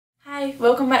Hi,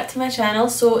 welcome back to my channel.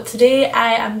 So today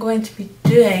I am going to be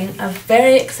doing a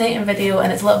very exciting video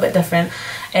and it's a little bit different.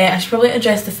 I should probably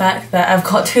address the fact that I've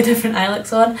got two different eye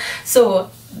looks on.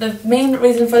 So the main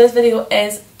reason for this video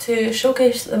is to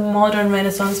showcase the Modern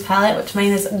Renaissance palette, which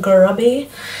mine is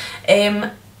grubby.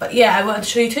 But yeah, I wanted to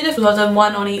show you two different ones,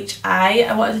 one on each eye.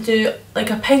 I wanted to do like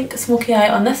a pink smoky eye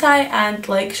on this eye and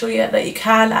like show you that you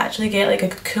can actually get like a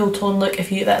cool tone look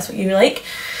if that's what you like.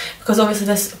 Because obviously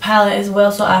this palette is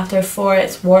well sought after for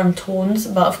its warm tones,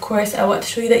 but of course I want to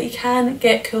show you that you can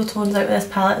get cool tones out of this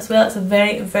palette as well. It's a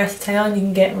very versatile and you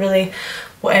can get really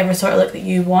whatever sort of look that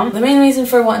you want. The main reason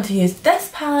for wanting to use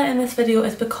this palette in this video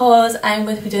is because I'm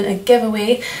going to be doing a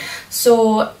giveaway.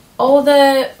 So all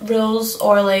the rules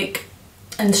or like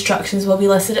instructions will be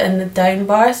listed in the down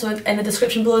bar, so in the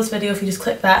description below this video, if you just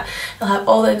click that, it'll have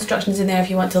all the instructions in there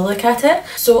if you want to look at it.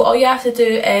 So all you have to do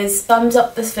is thumbs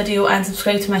up this video and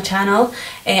subscribe to my channel,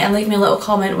 and leave me a little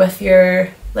comment with your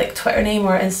like Twitter name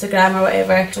or Instagram or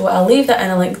whatever. So I'll leave that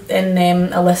in a link in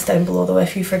a list down below though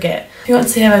if you forget. If you want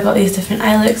to see how I got these different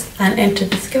eye looks and enter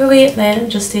this giveaway,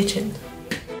 then just stay tuned.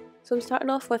 So I'm starting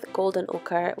off with Golden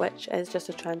Ochre, which is just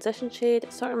a transition shade.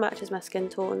 It sort of matches my skin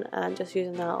tone, and just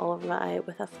using that all over my eye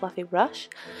with a fluffy brush.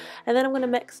 And then I'm going to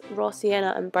mix Raw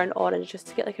Sienna and Burnt Orange just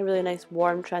to get like a really nice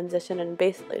warm transition, and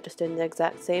basically just doing the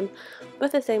exact same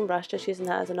with the same brush, just using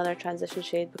that as another transition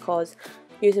shade because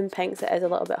using pinks it is a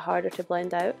little bit harder to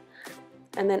blend out.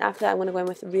 And then after that I'm going to go in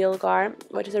with Real Gar,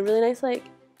 which is a really nice like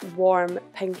warm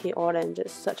pinky orange.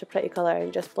 It's such a pretty colour,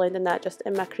 and just blending that just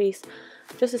in my crease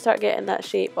just to start getting that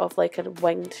shape of like a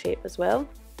winged shape as well.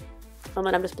 And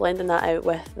then I'm just blending that out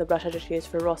with the brush I just used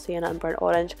for Raw Sienna and Burnt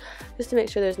Orange just to make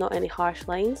sure there's not any harsh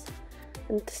lines.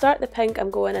 And to start the pink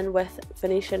I'm going in with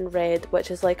Venetian Red, which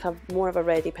is like more of a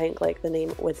reddy pink like the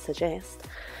name would suggest.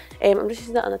 I'm just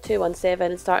using that on a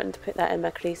 217 and starting to put that in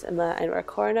my crease in my outer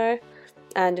corner,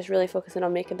 and just really focusing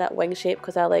on making that wing shape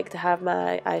because I like to have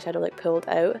my eyeshadow like pulled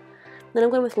out. Then I'm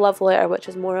going with Love Letter, which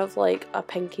is more of like a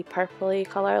pinky purpley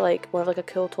colour, like more of like a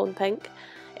cool tone pink.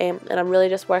 And I'm really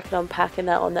just working on packing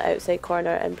that on the outside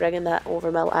corner and bringing that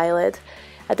over my eyelid.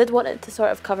 I did want it to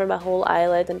sort of cover my whole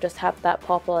eyelid and just have that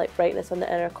pop of like brightness on the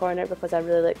inner corner because I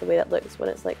really like the way that looks when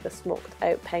it's like the smoked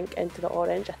out pink into the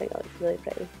orange. I think that looks really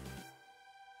pretty.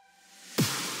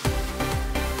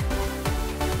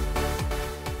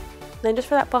 Then just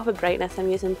for that pop of brightness I'm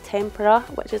using Tempera,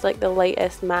 which is like the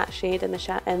lightest matte shade in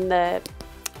the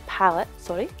palette,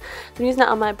 sorry. So I'm using that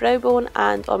on my brow bone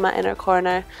and on my inner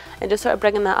corner and just sort of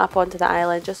bringing that up onto the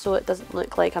eyelid just so it doesn't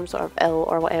look like I'm sort of ill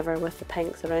or whatever with the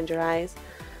pinks around your eyes.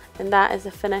 And that is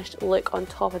the finished look on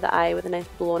top of the eye with a nice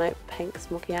blown out pink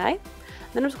smoky eye.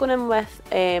 Then I'm just going in with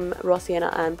Raw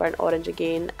Sienna and Burnt Orange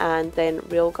again, and then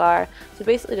Real Gar. So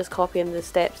basically just copying the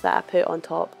steps that I put on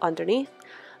top underneath.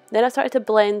 Then I started to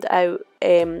blend out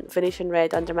Venetian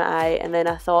Red under my eye, and then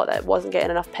I thought that it wasn't getting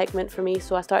enough pigment for me,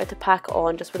 so I started to pack it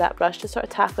on just with that brush, just sort of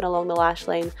tapping along the lash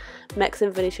line,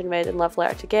 mixing Venetian Red and Love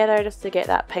Letter together just to get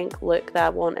that pink look that I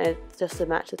wanted just to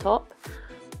match the top.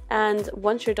 And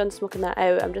once you're done smoking that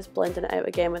out, I'm just blending it out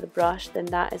again with a brush, then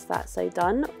that is that side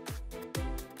done.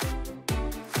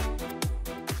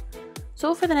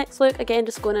 So for the next look, again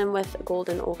just going in with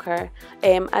Golden Ochre.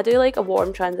 I do like a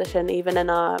warm transition even in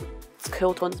a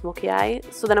cool tone smoky eye,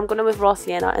 so then I'm going in with Raw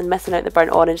Sienna and missing out the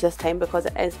Burnt Orange this time because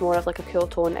it is more of like a cool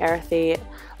tone earthy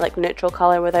like neutral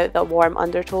colour without the warm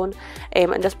undertone,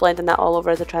 and just blending that all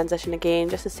over as a transition again,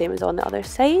 just the same as on the other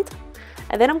side.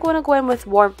 And then I'm going to go in with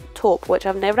Warm Taupe, which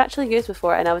I've never actually used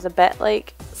before, and I was a bit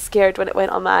like scared when it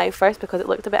went on my eye first because it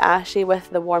looked a bit ashy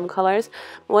with the warm colours.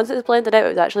 But once it was blended out, it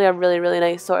was actually a really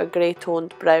nice sort of grey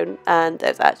toned brown, and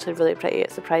it's actually really pretty.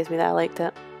 It surprised me that I liked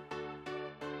it.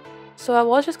 So I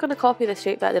was just going to copy the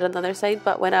shape that I did on the other side,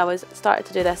 but when I was started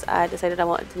to do this I decided I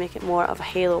wanted to make it more of a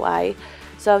halo eye.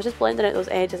 So I was just blending out those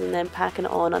edges and then packing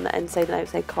it on the inside and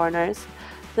outside corners.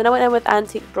 Then I went in with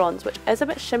Antique Bronze, which is a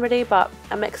bit shimmery, but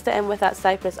I mixed it in with that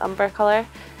Cypress Umber colour,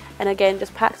 and again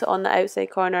just packed it on the outside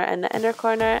corner and the inner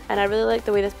corner, and I really like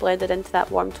the way this blended into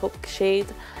that Warm Taupe shade.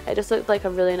 It just looked like a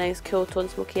really nice cool tone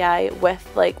smoky eye with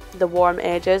like the warm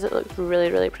edges. It looked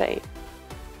really pretty.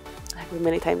 Like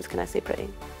many times can I say pretty.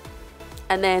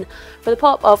 And then for the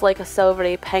pop of like a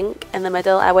silvery pink in the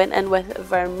middle, I went in with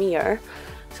Vermeer.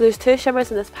 So there's two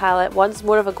shimmers in this palette, one's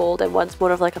more of a gold and one's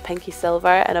more of like a pinky silver,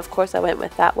 and of course I went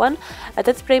with that one. I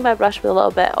did spray my brush with a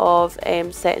little bit of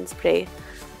setting spray,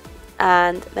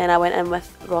 and then I went in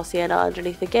with Raw Sienna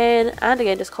underneath again, and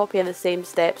again just copying the same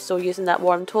steps, so using that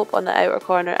Warm Taupe on the outer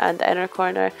corner and the inner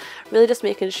corner, really just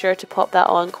making sure to pop that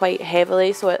on quite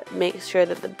heavily so it makes sure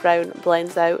that the brown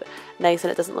blends out nice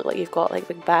and it doesn't look like you've got like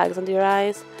big bags under your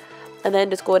eyes. and then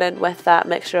just going in with that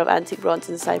mixture of Antique Bronze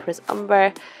and Cypress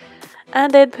Umber,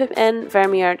 and then put in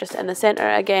Vermeer just in the centre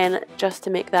again, just to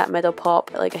make that middle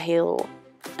pop like a halo.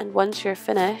 And once you're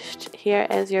finished, here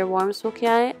is your warm smoky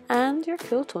eye and your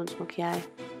cool tone smoky eye.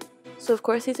 So of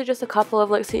course these are just a couple of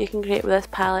looks that you can create with this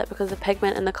palette, because the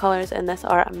pigment and the colours in this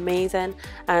are amazing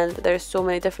and there's so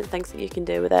many different things that you can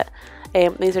do with it.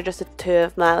 These are just the two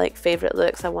of my favourite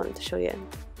looks I wanted to show you.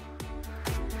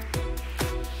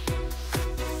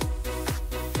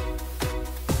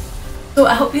 So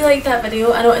I hope you liked that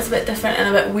video. I know it's a bit different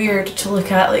and a bit weird to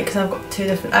look at, because I've got two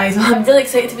different eyes on. I'm really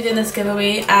excited to be doing this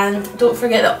giveaway, and don't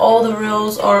forget that all the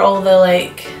rules, or all the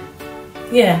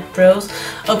rules,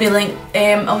 will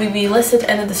be listed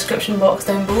in the description box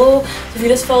down below. So if you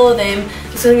just follow them,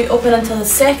 it's going to be open until the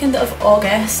 2nd of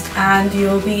August, and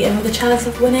you'll be in with a chance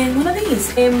of winning one of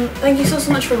these. Thank you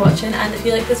so much for watching, and if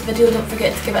you like this video, don't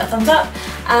forget to give it a thumbs up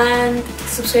and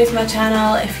subscribe to my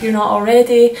channel if you're not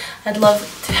already. I'd love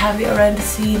to have you around to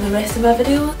see the rest of my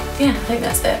videos. Yeah, I think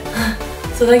that's it.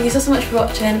 So thank you so much for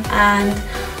watching, and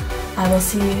I will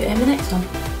see you in the next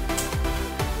one.